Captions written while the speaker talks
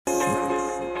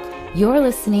You're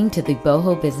listening to the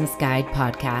Boho Business Guide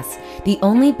podcast, the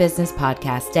only business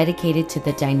podcast dedicated to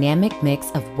the dynamic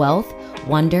mix of wealth,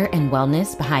 wonder, and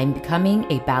wellness behind becoming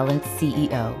a balanced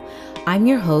CEO. I'm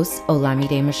your host,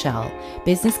 Olamide Michelle,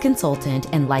 business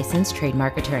consultant and licensed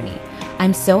trademark attorney.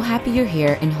 I'm so happy you're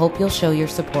here and hope you'll show your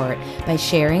support by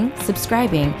sharing,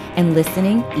 subscribing, and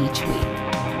listening each week.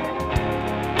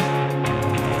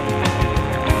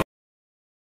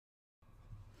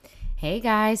 Hey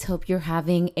guys, hope you're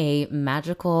having a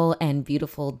magical and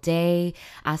beautiful day.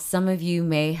 As some of you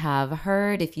may have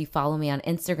heard, if you follow me on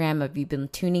Instagram, if you've been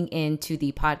tuning in to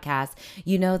the podcast,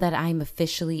 you know that I'm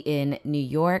officially in New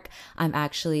York. I'm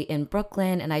actually in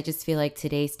Brooklyn, and I just feel like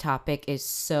today's topic is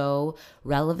so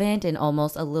relevant and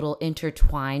almost a little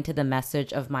intertwined to the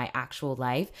message of my actual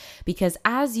life. Because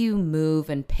as you move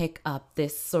and pick up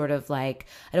this sort of like,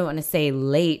 I don't want to say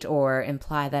late or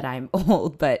imply that I'm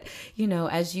old, but you know,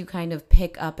 as you kind of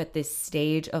pick up at this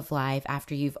stage of life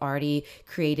after you've already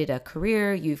created a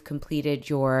career, you've completed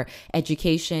your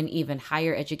education, even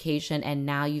higher education, and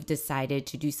now you've decided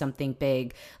to do something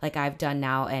big like I've done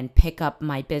now and pick up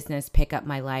my business, pick up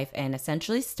my life, and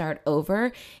essentially start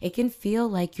over. It can feel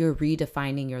like you're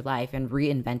redefining your life and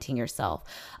reinventing yourself.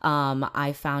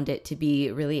 I found it to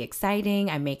be really exciting.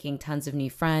 I'm making tons of new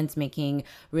friends, making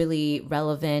really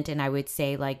relevant and I would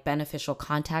say like beneficial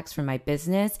contacts for my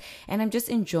business. And I'm just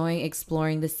enjoying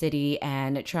exploring the city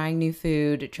and trying new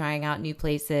food, trying out new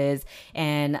places,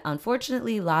 and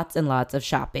unfortunately lots and lots of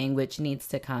shopping, which needs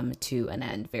to come to an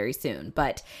end very soon.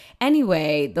 But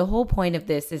anyway, the whole point of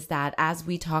this is that as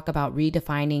we talk about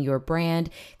redefining your brand,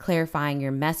 clarifying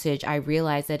your message, I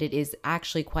realize that it is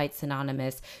actually quite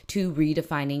synonymous to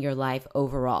redefining your life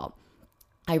overall.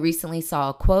 I recently saw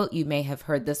a quote, you may have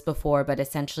heard this before, but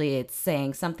essentially it's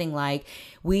saying something like,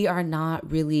 we are not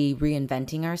really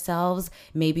reinventing ourselves.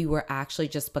 Maybe we're actually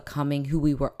just becoming who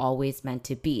we were always meant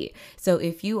to be. So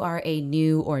if you are a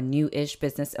new or new-ish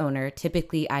business owner,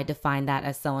 typically I define that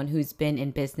as someone who's been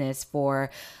in business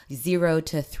for 0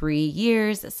 to 3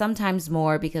 years, sometimes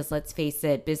more, because let's face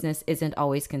it, business isn't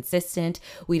always consistent.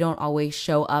 We don't always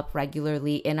show up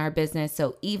regularly in our business.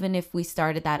 So even if we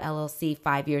started that LLC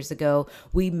 5 years ago,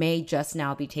 we may just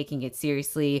now be taking it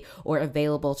seriously or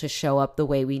available to show up the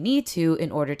way we need to in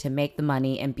order to make the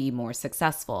money and be more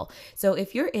successful. So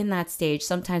if you're in that stage,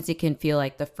 sometimes it can feel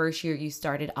like the first year you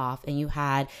started off and you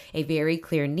had a very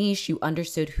clear niche, you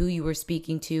understood who you were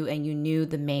speaking to, and you knew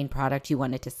the main product you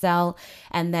wanted to sell.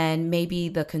 And then maybe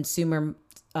the consumer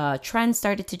trends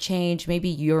started to change. Maybe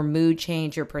your mood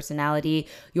changed, your personality,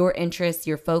 your interests,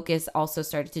 your focus also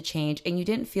started to change, and you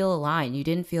didn't feel aligned. You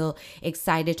didn't feel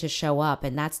excited to show up.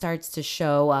 And that starts to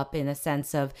show up in a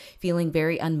sense of feeling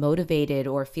very unmotivated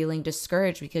or feeling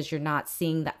discouraged because you're not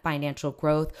seeing that financial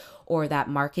growth or that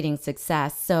marketing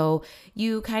success. So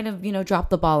you kind of, drop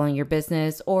the ball on your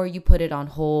business, or you put it on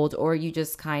hold, or you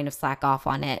just kind of slack off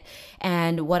on it.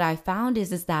 And what I found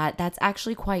is that that's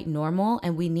actually quite normal.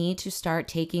 And we need to start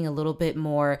taking a little bit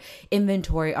more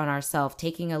inventory on ourselves,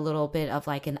 taking a little bit of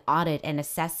like an audit and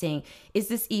assessing, is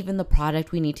this even the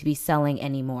product we need to be selling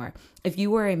anymore? If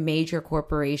you were a major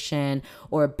corporation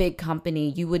or a big company,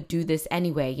 you would do this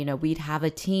anyway. We'd have a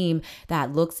team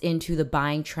that looks into the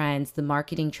buying trends, the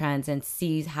marketing trends, and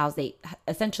sees how they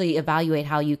essentially evaluate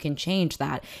how you can change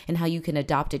that and how you can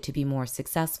adopt it to be more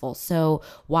successful. So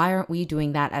why aren't we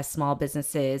doing that as small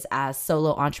businesses, as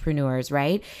solo entrepreneurs,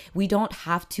 right? We don't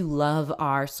have to love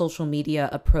our social media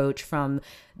approach from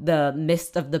the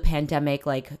midst of the pandemic,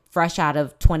 like fresh out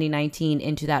of 2019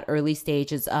 into that early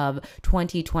stages of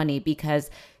 2020,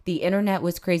 because the internet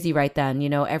was crazy right then.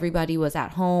 Everybody was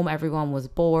at home, everyone was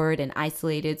bored and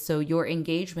isolated. So your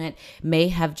engagement may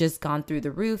have just gone through the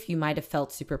roof. You might have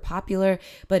felt super popular,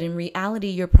 but in reality,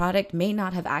 your product may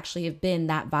not have actually have been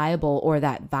that viable or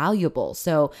that valuable.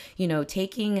 So,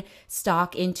 taking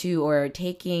stock into or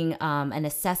taking an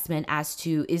assessment as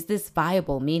to, is this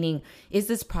viable? Meaning, is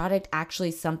this product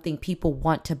actually something people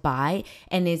want to buy?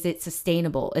 And is it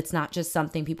sustainable? It's not just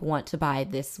something people want to buy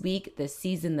this week, this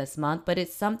season, this month, but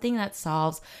it's something that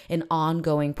solves an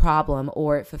ongoing problem,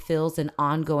 or it fulfills an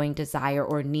ongoing desire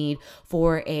or need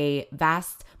for a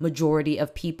vast majority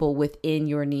of people within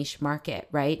your niche market,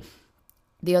 right?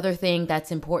 The other thing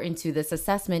that's important to this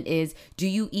assessment is, do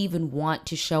you even want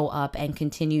to show up and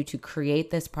continue to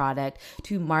create this product,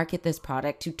 to market this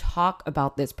product, to talk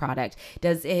about this product?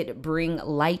 Does it bring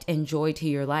light and joy to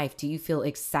your life? Do you feel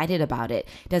excited about it?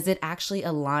 Does it actually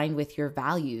align with your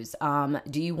values?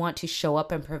 Do you want to show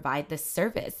up and provide this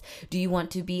service? Do you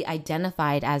want to be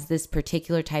identified as this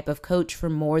particular type of coach for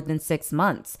more than 6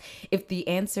 months? If the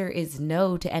answer is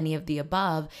no to any of the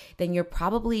above, then you're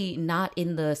probably not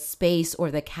in the space or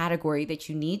or the category that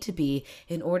you need to be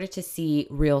in order to see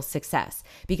real success.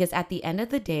 Because at the end of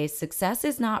the day, success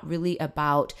is not really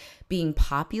about being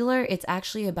popular. It's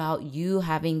actually about you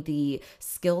having the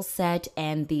skill set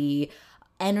and the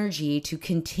energy to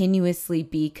continuously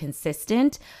be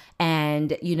consistent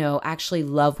and, actually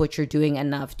love what you're doing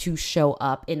enough to show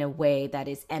up in a way that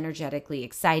is energetically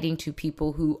exciting to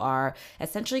people who are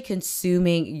essentially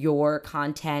consuming your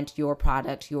content, your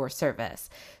product, your service.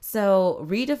 So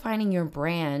redefining your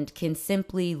brand can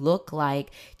simply look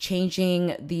like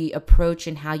changing the approach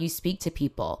in how you speak to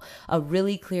people. A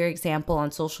really clear example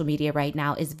on social media right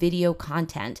now is video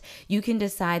content. You can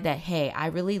decide that, hey, I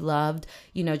really loved,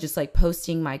 just like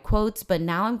posting my quotes, but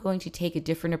now I'm going to take a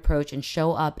different approach and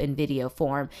show up in video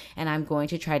form. And I'm going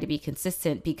to try to be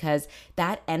consistent, because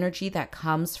that energy that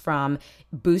comes from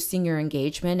boosting your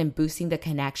engagement and boosting the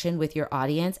connection with your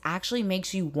audience actually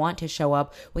makes you want to show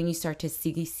up when you start to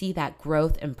see that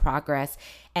growth and progress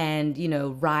and,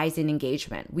 rise in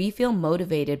engagement. We feel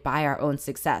motivated by our own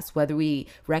success, whether we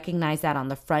recognize that on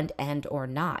the front end or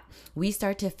not. We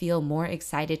start to feel more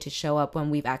excited to show up when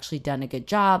we've actually done a good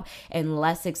job, and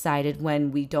less excited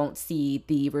when we don't see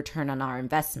the return on our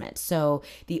investment. So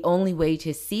the only way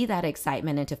to see that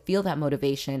excitement and to feel that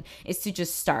motivation is to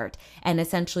just start. And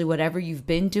essentially, whatever you've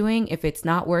been doing, if it's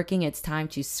not working, it's time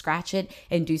to scratch it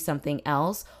and do something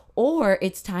else, or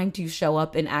it's time to show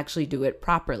up and actually do it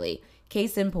properly.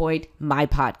 Case in point, my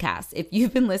podcast. If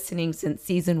you've been listening since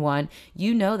season 1,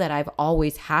 you know that I've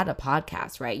always had a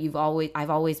podcast, right? I've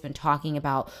always been talking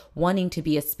about wanting to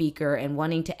be a speaker and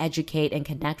wanting to educate and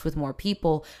connect with more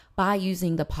people by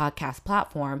using the podcast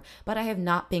platform, but I have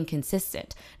not been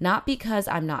consistent. Not because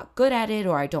I'm not good at it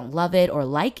or I don't love it or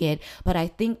like it, but I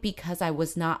think because I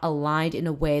was not aligned in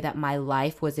a way that my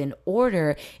life was in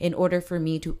order for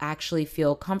me to actually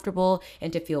feel comfortable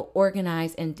and to feel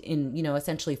organized and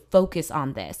essentially focus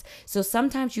on this. So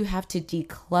sometimes you have to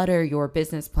declutter your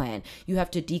business plan. You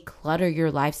have to declutter your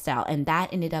lifestyle, and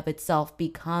that in and of itself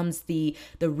becomes the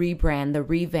rebrand, the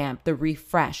revamp, the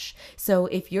refresh. So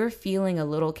if you're feeling a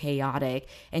little chaotic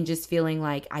and just feeling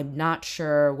like I'm not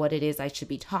sure what it is I should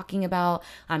be talking about,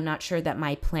 I'm not sure that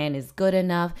my plan is good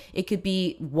enough, it could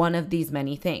be one of these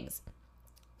many things.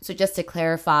 So just to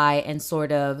clarify and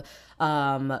sort of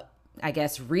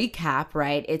recap,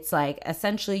 right? It's like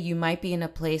essentially you might be in a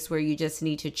place where you just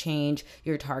need to change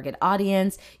your target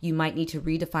audience. You might need to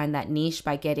redefine that niche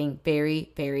by getting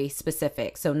very, very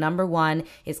specific. So number 1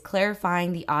 is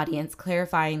clarifying the audience,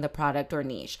 clarifying the product or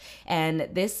niche. And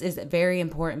this is very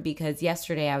important because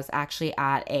yesterday I was actually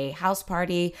at a house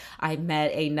party. I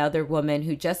met another woman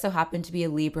who just so happened to be a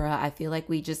Libra. I feel like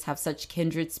we just have such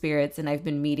kindred spirits, and I've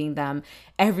been meeting them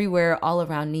everywhere all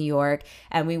around New York.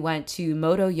 And we went to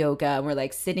Moto Yoga, and we're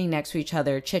like sitting next to each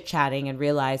other, chit-chatting, and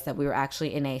realized that we were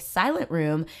actually in a silent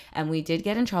room, and we did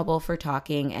get in trouble for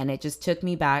talking. And it just took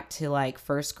me back to like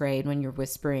first grade when you're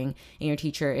whispering and your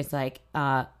teacher is like,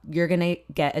 you're gonna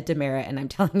get a demerit, and I'm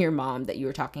telling your mom that you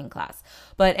were talking in class.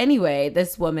 But anyway,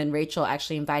 this woman, Rachel,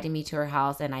 actually invited me to her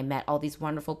house, and I met all these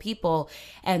wonderful people,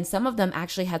 and some of them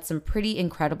actually had some pretty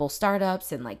incredible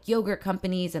startups and like yogurt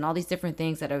companies and all these different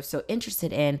things that I was so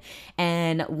interested in.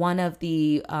 And one of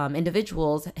the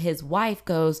individuals, his wife,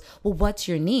 goes, well, what's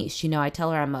your niche? I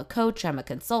tell her I'm a coach, I'm a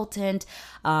consultant,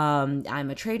 I'm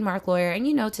a trademark lawyer.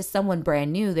 And, to someone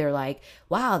brand new, they're like,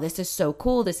 wow, this is so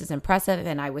cool. This is impressive.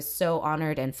 And I was so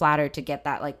honored and flattered to get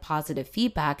that like positive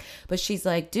feedback. But she's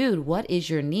like, dude, what is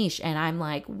your niche? And I'm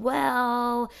like,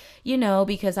 well,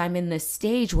 because I'm in this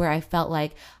stage where I felt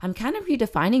like I'm kind of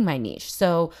redefining my niche.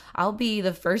 So I'll be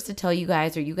the first to tell you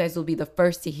guys, or you guys will be the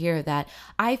first to hear that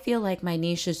I feel like my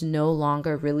niche is no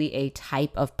longer really a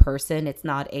type of person. It's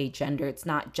not a gender. It's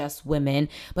not just women,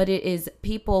 but it is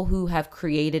people who have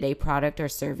created a product or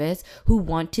service who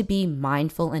want to be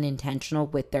mindful and intentional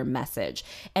with their message.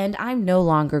 And I'm no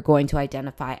longer going to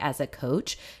identify as a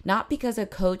coach, not because a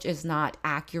coach is not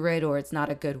accurate or it's not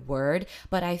a good word,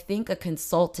 but I think a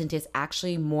consultant is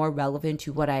actually more relevant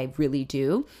to what I really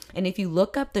do. And if you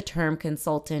look up the term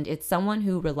consultant, it's someone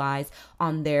who relies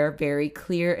on their very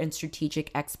clear and strategic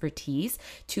expertise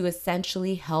to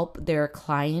essentially help their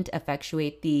client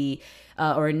effectuate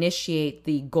or initiate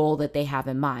the goal that they have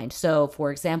in mind. So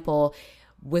for example,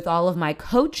 with all of my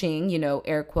coaching,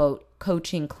 air quote,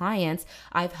 coaching clients,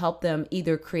 I've helped them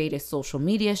either create a social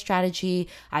media strategy,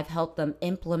 I've helped them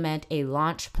implement a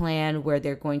launch plan where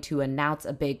they're going to announce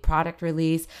a big product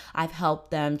release, I've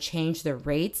helped them change their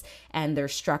rates and their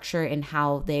structure and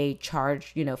how they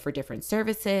charge, for different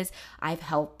services. I've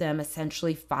helped them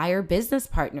essentially fire business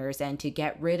partners and to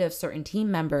get rid of certain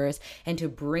team members and to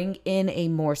bring in a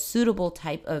more suitable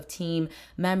type of team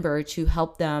member to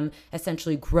help them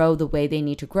essentially grow the way they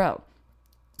need to grow.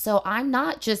 So I'm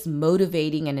not just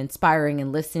motivating and inspiring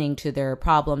and listening to their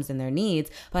problems and their needs,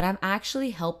 but I'm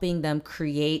actually helping them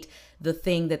create the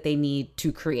thing that they need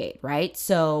to create, right?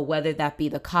 So whether that be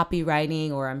the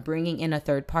copywriting or I'm bringing in a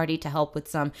third party to help with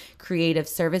some creative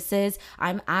services,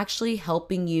 I'm actually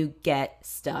helping you get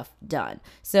stuff done.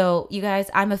 So you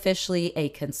guys, I'm officially a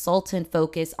consultant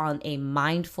focused on a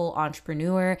mindful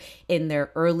entrepreneur in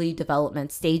their early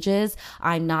development stages.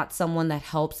 I'm not someone that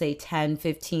helps a 10,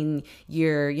 15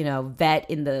 year, vet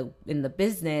in the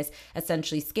business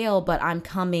essentially scale, but I'm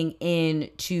coming in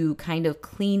to kind of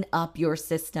clean up your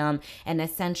system and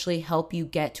essentially help you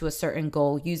get to a certain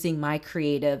goal using my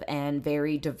creative and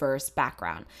very diverse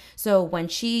background. So when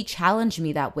she challenged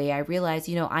me that way, I realized,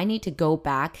 I need to go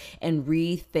back and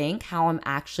rethink how I'm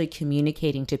actually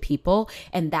communicating to people.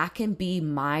 And that can be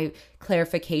my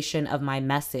clarification of my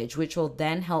message, which will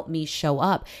then help me show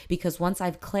up, because once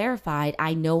I've clarified,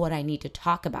 I know what I need to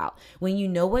talk about. When you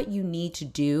know what you need to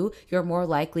do, you're more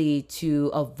likely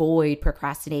to avoid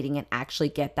procrastinating and actually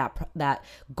get that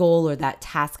goal or that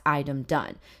task item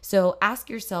done. So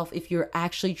ask yourself if you're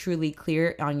actually truly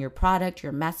clear on your product,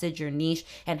 your message, your niche,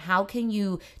 and how can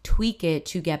you tweak it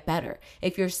to get better.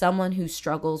 If you're someone who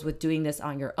struggles with doing this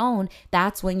on your own,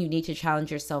 that's when you need to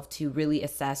challenge yourself to really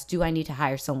assess, do I need to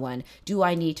hire someone? Do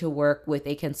I need to work with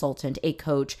a consultant, a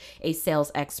coach, a sales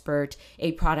expert,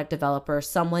 a product developer,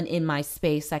 someone in my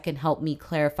space that can help me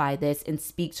clarify this and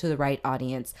speak to the right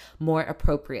audience more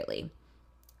appropriately?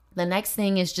 The next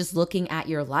thing is just looking at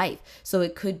your life. So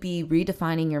it could be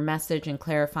redefining your message and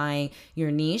clarifying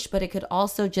your niche, but it could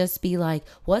also just be like,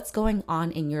 what's going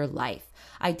on in your life?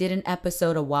 I did an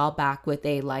episode a while back with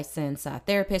a licensed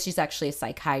therapist. She's actually a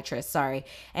psychiatrist,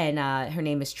 and her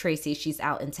name is Tracy. She's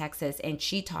out in Texas, and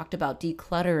she talked about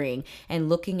decluttering and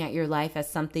looking at your life as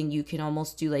something you can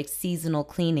almost do like seasonal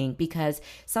cleaning, because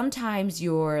sometimes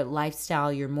your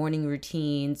lifestyle, your morning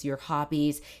routines, your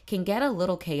hobbies can get a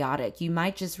little chaotic. You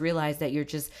might just realize that you're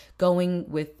just going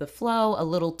with the flow a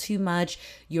little too much.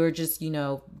 You're just,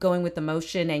 going with the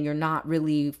motion, and you're not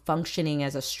really functioning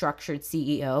as a structured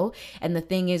CEO. And the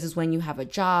thing is when you have a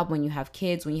job, when you have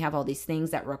kids, when you have all these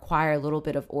things that require a little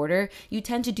bit of order, you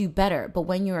tend to do better. But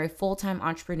when you're a full-time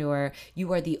entrepreneur,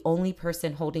 you are the only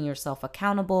person holding yourself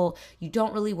accountable. You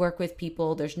don't really work with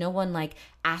people. There's no one like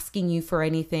asking you for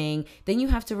anything. Then you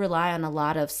have to rely on a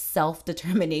lot of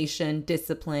self-determination,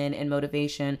 discipline, and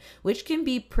motivation, which can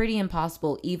be pretty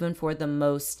impossible even for the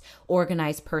most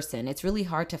organized person. It's really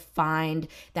hard to find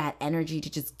that energy to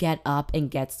just get up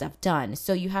and get stuff done.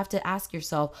 So you have to ask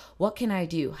yourself, what can I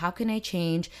do? How can I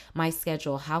change my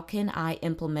schedule? How can I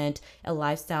implement a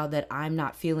lifestyle that I'm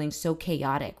not feeling so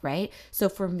chaotic, right? So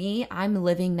for me, I'm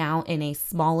living now in a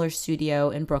smaller studio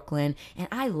in Brooklyn, and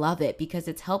I love it because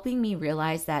it's helping me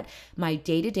realize that my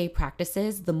day-to-day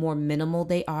practices, the more minimal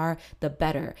they are, the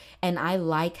better. And I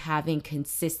like having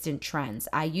consistent trends.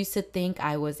 I used to think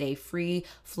I was a free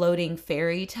floating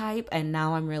fairy type, and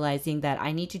now I'm realizing that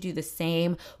I need to do the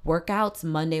same workouts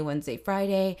Monday, Wednesday,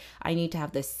 Friday. I need to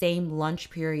have the same lunch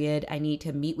period. I need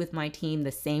to meet with my team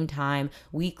the same time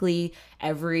weekly,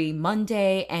 every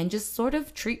Monday, and just sort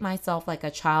of treat myself like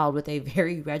a child with a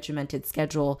very regimented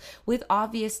schedule with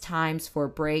obvious times for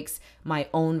breaks, my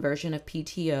own version of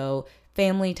PTO,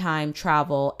 family time,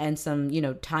 travel, and some,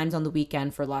 times on the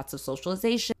weekend for lots of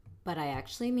socialization. But I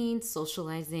actually mean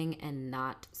socializing and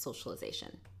not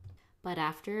socialization. But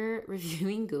after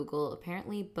reviewing Google,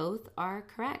 apparently both are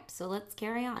correct. So let's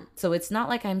carry on. So it's not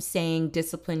like I'm saying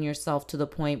discipline yourself to the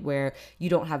point where you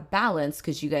don't have balance,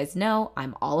 because you guys know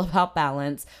I'm all about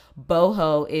balance.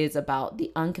 Boho is about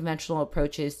the unconventional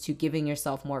approaches to giving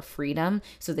yourself more freedom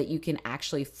so that you can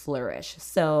actually flourish.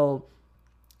 So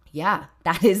yeah,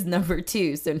 that is number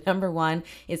 2. So number 1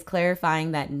 is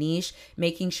clarifying that niche,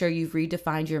 making sure you've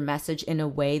redefined your message in a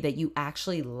way that you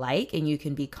actually like and you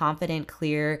can be confident,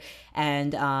 clear,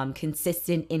 and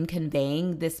consistent in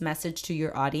conveying this message to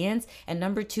your audience. And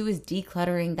number 2 is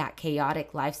decluttering that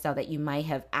chaotic lifestyle that you might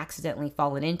have accidentally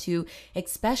fallen into,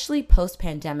 especially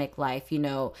post-pandemic life.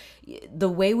 The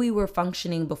way we were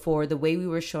functioning before, the way we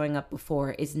were showing up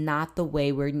before is not the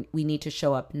way we need to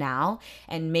show up now.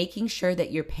 And making sure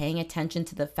that you're paying paying attention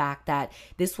to the fact that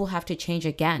this will have to change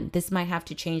again. This might have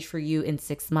to change for you in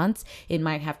 6 months. It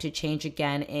might have to change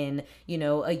again in,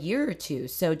 a year or two.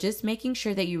 So just making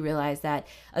sure that you realize that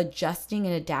adjusting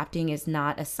and adapting is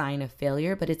not a sign of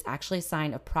failure, but it's actually a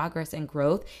sign of progress and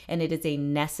growth. And it is a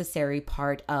necessary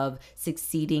part of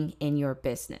succeeding in your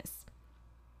business.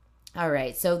 All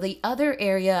right. So the other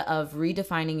area of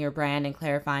redefining your brand and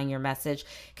clarifying your message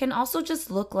can also just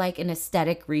look like an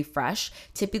aesthetic refresh.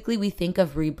 Typically, we think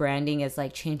of rebranding as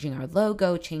like changing our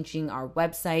logo, changing our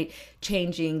website,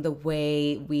 changing the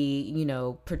way we,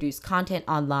 produce content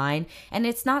online. And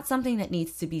it's not something that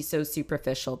needs to be so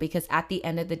superficial, because at the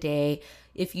end of the day,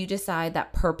 if you decide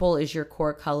that purple is your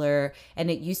core color and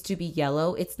it used to be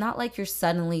yellow, it's not like you're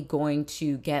suddenly going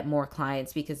to get more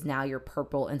clients because now you're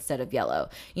purple instead of yellow.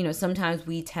 Sometimes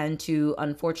we tend to,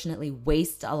 unfortunately,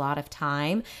 waste a lot of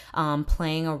time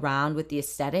playing around with the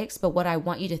aesthetics. But what I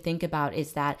want you to think about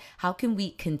is that how can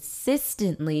we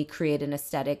consistently create an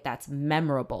aesthetic that's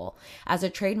memorable? As a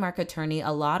trademark attorney,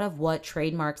 a lot of what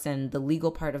trademarks and the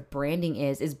legal part of branding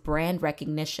is brand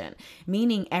recognition,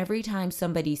 meaning every time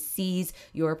somebody sees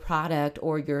your product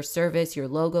or your service, your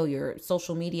logo, your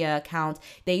social media account,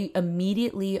 they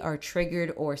immediately are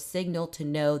triggered or signaled to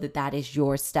know that that is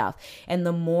your stuff. And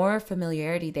the more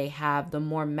familiarity they have, the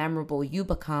more memorable you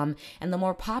become and the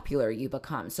more popular you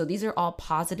become. So these are all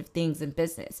positive things in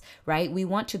business, right? We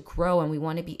want to grow and we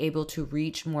want to be able to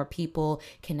reach more people,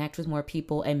 connect with more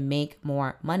people, and make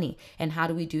more money. And how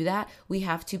do we do that? We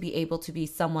have to be able to be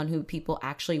someone who people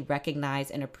actually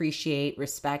recognize and appreciate,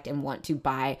 respect, and want to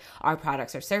buy our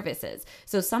products or services.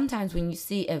 So sometimes when you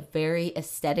see a very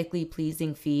aesthetically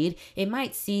pleasing feed, it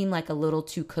might seem like a little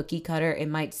too cookie cutter. It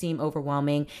might seem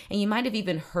overwhelming. And you might have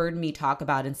even heard me talk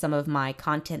about in some of my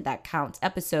Content That Counts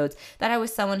episodes that I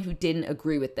was someone who didn't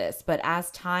agree with this. But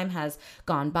as time has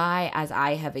gone by, as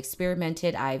I have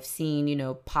experimented, I've seen,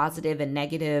 positive and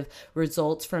negative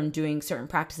results from doing certain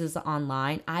practices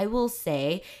online. I will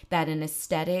say that an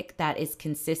aesthetic that is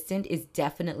consistent is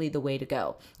definitely the way to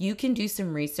go. You can do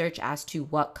some research as to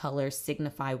what colors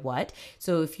signify what.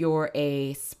 So if you're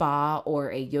a spa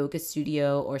or a yoga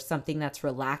studio or something that's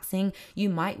relaxing, you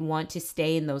might want to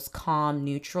stay in those calm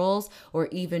neutrals, or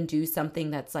even do something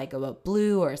that's like a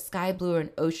blue or a sky blue or an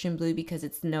ocean blue, because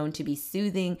it's known to be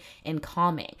soothing and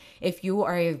calming. If you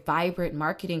are a vibrant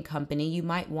marketing company, you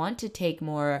might want to take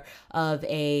more of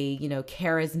a,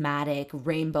 charismatic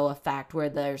rainbow effect where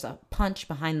there's a punch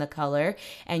behind the color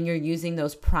and you're using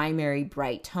those primary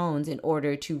bright tones in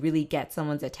order to really get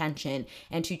someone's attention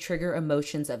and to trigger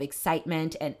emotions of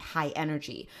excitement and high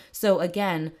energy. So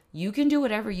again, you can do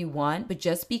whatever you want, but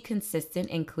just be consistent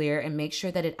and clear and make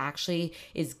sure that it actually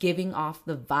is giving off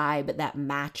the vibe that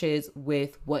matches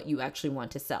with what you actually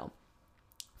want to sell.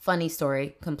 Funny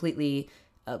story, completely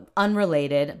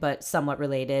unrelated, but somewhat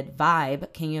related.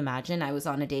 Vibe. Can you imagine? I was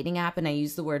on a dating app and I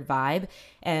used the word vibe,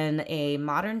 and a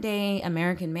modern day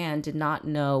American man did not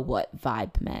know what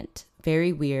vibe meant.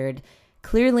 Very weird.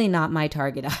 Clearly not my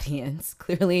target audience.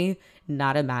 Clearly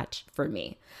not a match for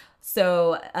me.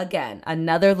 So again,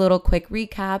 another little quick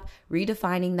recap,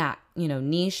 redefining that,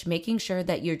 niche, making sure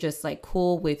that you're just like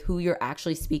cool with who you're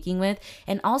actually speaking with,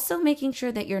 and also making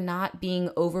sure that you're not being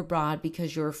overbroad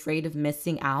because you're afraid of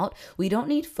missing out. We don't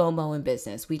need FOMO in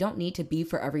business. We don't need to be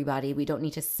for everybody. We don't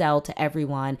need to sell to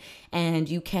everyone. And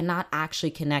you cannot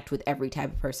actually connect with every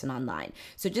type of person online.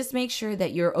 So just make sure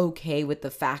that you're okay with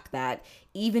the fact that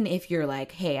even if you're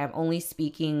like, hey, I'm only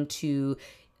speaking to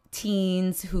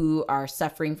teens who are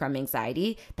suffering from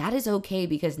anxiety, that is okay,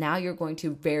 because now you're going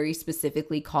to very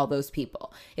specifically call those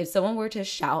people. If someone were to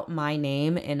shout my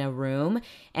name in a room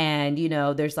and,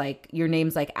 there's like, your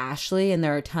name's like Ashley and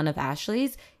there are a ton of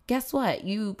Ashleys, guess what?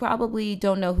 You probably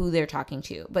don't know who they're talking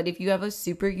to. But if you have a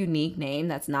super unique name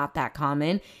that's not that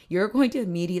common, you're going to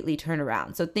immediately turn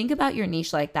around. So think about your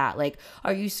niche like that. Like,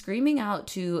 are you screaming out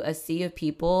to a sea of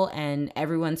people and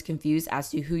everyone's confused as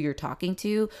to who you're talking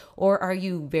to? Or are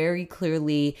you very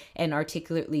clearly and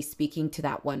articulately speaking to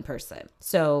that one person?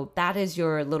 So that is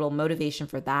your little motivation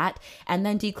for that. And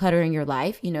then decluttering your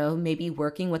life, maybe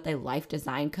working with a life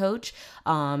design coach,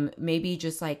 maybe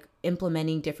just like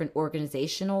implementing different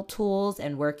organizational tools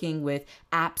and working with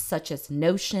apps such as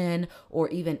Notion or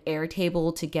even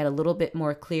Airtable to get a little bit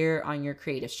more clear on your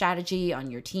creative strategy,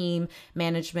 on your team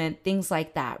management, things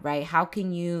like that, right? How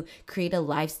can you create a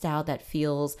lifestyle that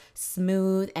feels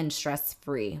smooth and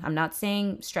stress-free? I'm not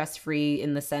saying stress-free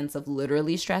in the sense of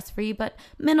literally stress-free, but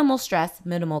minimal stress,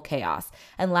 minimal chaos.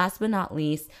 And last but not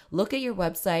least, look at your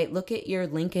website, look at your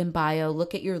link in bio,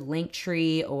 look at your link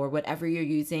tree or whatever you're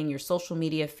using, your social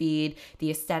media feed, feed, the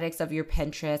aesthetics of your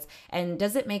Pinterest, and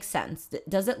does it make sense?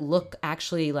 Does it look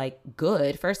actually like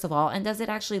good, first of all, and does it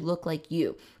actually look like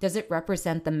you? Does it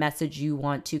represent the message you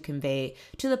want to convey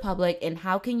to the public? And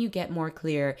how can you get more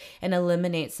clear and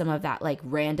eliminate some of that like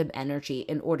random energy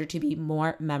in order to be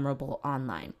more memorable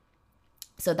online?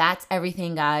 So that's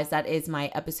everything, guys. That is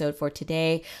my episode for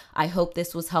today. I hope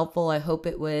this was helpful. I hope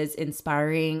it was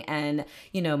inspiring and,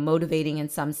 motivating in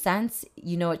some sense.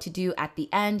 You know what to do at the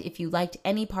end. If you liked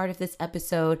any part of this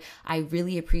episode, I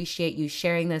really appreciate you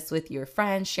sharing this with your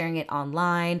friends, sharing it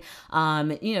online,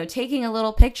 taking a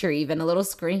little picture, even a little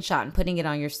screenshot and putting it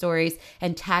on your stories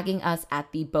and tagging us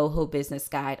at the Boho Business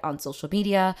Guide on social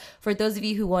media. For those of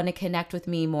you who want to connect with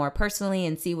me more personally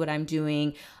and see what I'm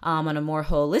doing on a more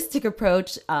holistic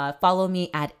approach, follow me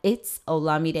at It's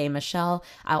Olamide Michelle.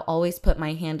 I'll always put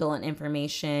my handle and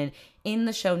information in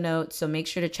the show notes, so make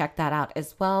sure to check that out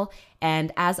as well.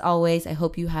 And as always, I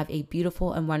hope you have a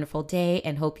beautiful and wonderful day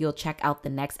and hope you'll check out the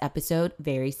next episode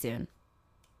very soon.